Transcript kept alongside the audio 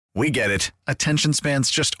We get it. Attention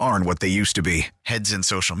spans just aren't what they used to be. Heads in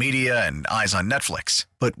social media and eyes on Netflix.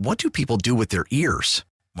 But what do people do with their ears?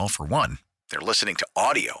 Well, for one, they're listening to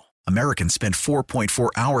audio. Americans spend 4.4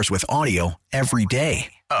 hours with audio every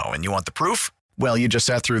day. Oh, and you want the proof? Well, you just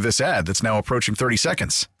sat through this ad that's now approaching 30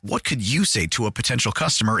 seconds. What could you say to a potential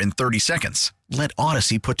customer in 30 seconds? Let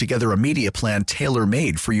Odyssey put together a media plan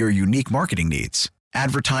tailor-made for your unique marketing needs.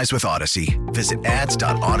 Advertise with Odyssey. Visit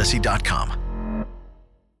ads.odyssey.com.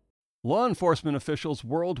 Law enforcement officials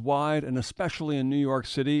worldwide, and especially in New York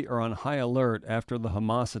City, are on high alert after the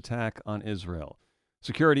Hamas attack on Israel.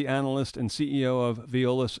 Security analyst and CEO of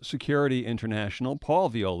Viollis Security International, Paul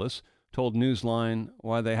Viollis, told Newsline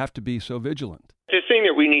why they have to be so vigilant. The thing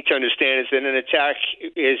that we need to understand is that an attack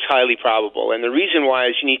is highly probable. And the reason why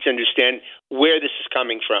is you need to understand where this is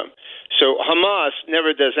coming from. So Hamas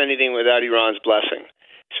never does anything without Iran's blessing.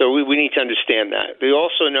 So we need to understand that. We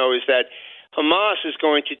also know is that Hamas is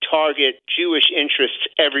going to target Jewish interests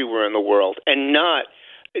everywhere in the world, and not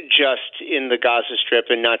just in the Gaza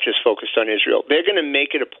Strip and not just focused on Israel. They're going to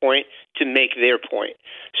make it a point to make their point.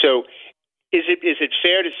 So is it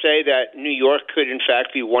fair to say that New York could, in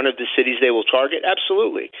fact, be one of the cities they will target?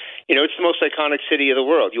 Absolutely. You know, it's the most iconic city of the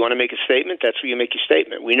world. You want to make a statement? That's where you make your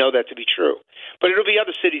statement. We know that to be true. But it'll be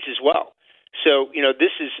other cities as well. So, you know,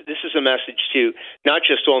 this is a message to not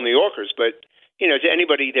just all New Yorkers, but you know, to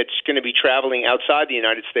anybody that's going to be traveling outside the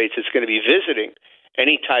United States, that's going to be visiting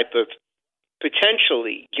any type of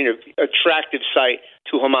potentially, you know, attractive site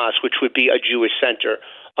to Hamas, which would be a Jewish center,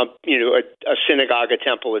 you know, a synagogue, a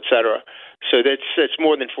temple, etc. So that's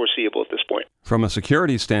more than foreseeable at this point. From a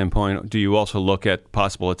security standpoint, do you also look at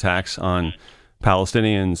possible attacks on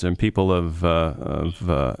Palestinians and people of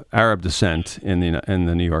Arab descent in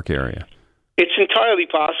the New York area? It's entirely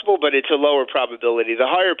possible, but it's a lower probability. The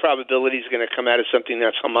higher probability is going to come out of something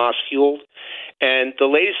that's Hamas-fueled. And the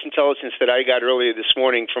latest intelligence that I got earlier this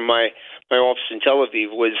morning from my office in Tel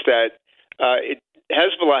Aviv was that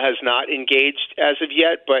Hezbollah has not engaged as of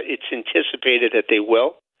yet, but it's anticipated that they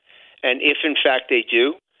will. And if, in fact, they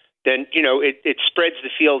do, then, you know, it spreads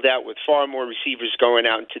the field out with far more receivers going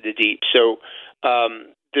out into the deep. So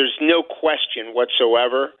there's no question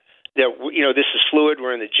whatsoever that, you know, this is fluid.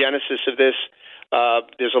 We're in the genesis of this.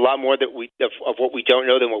 There's a lot more that of what we don't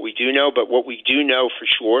know than what we do know. But what we do know for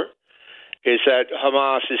sure is that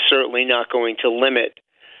Hamas is certainly not going to limit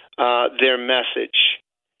their message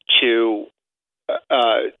to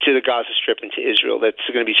the Gaza Strip and to Israel. That's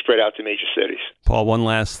going to be spread out to major cities. Paul, one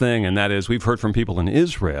last thing, and that is we've heard from people in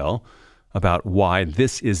Israel about why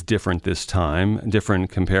this is different this time,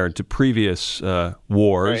 different compared to previous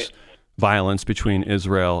wars. Right. Violence between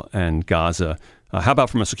Israel and Gaza. How about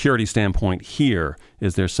from a security standpoint here?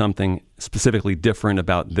 Is there something specifically different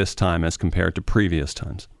about this time as compared to previous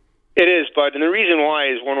times? It is, Bud, and the reason why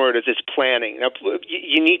is one word: is it's planning. Now,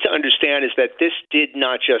 you need to understand is that this did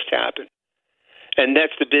not just happen, and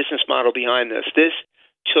that's the business model behind this. This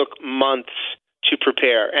took months to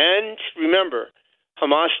prepare, and remember,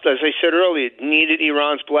 Hamas, as I said earlier, needed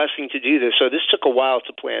Iran's blessing to do this. So this took a while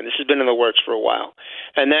to plan. This has been in the works for a while.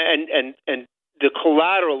 And the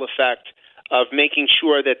collateral effect of making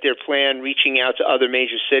sure that their plan reaching out to other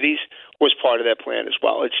major cities was part of that plan as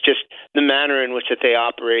well. It's just the manner in which that they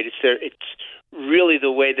operate. It's really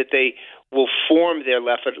the way that they will form their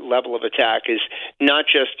level of attack is not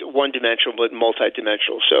just one-dimensional but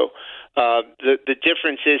multidimensional. So the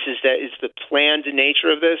difference is that it's the planned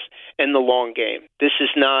nature of this and the long game. This is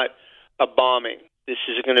not a bombing. This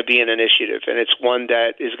is going to be an initiative, and it's one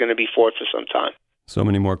that is going to be fought for some time. So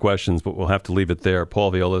many more questions, but we'll have to leave it there.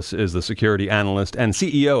 Paul Viollis is the security analyst and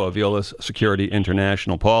CEO of Viollis Security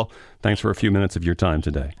International. Paul, thanks for a few minutes of your time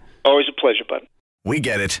today. Always a pleasure, bud. We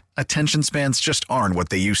get it. Attention spans just aren't what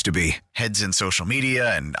they used to be. Heads in social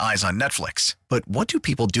media and eyes on Netflix. But what do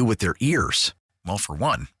people do with their ears? Well, for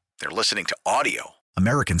one, they're listening to audio.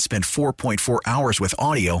 Americans spend 4.4 hours with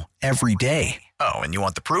audio every day. Oh, and you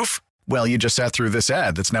want the proof? Well, you just sat through this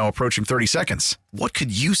ad that's now approaching 30 seconds. What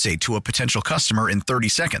could you say to a potential customer in 30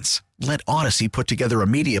 seconds? Let Odyssey put together a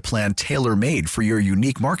media plan tailor-made for your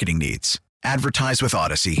unique marketing needs. Advertise with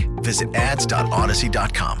Odyssey. Visit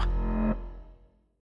ads.odyssey.com.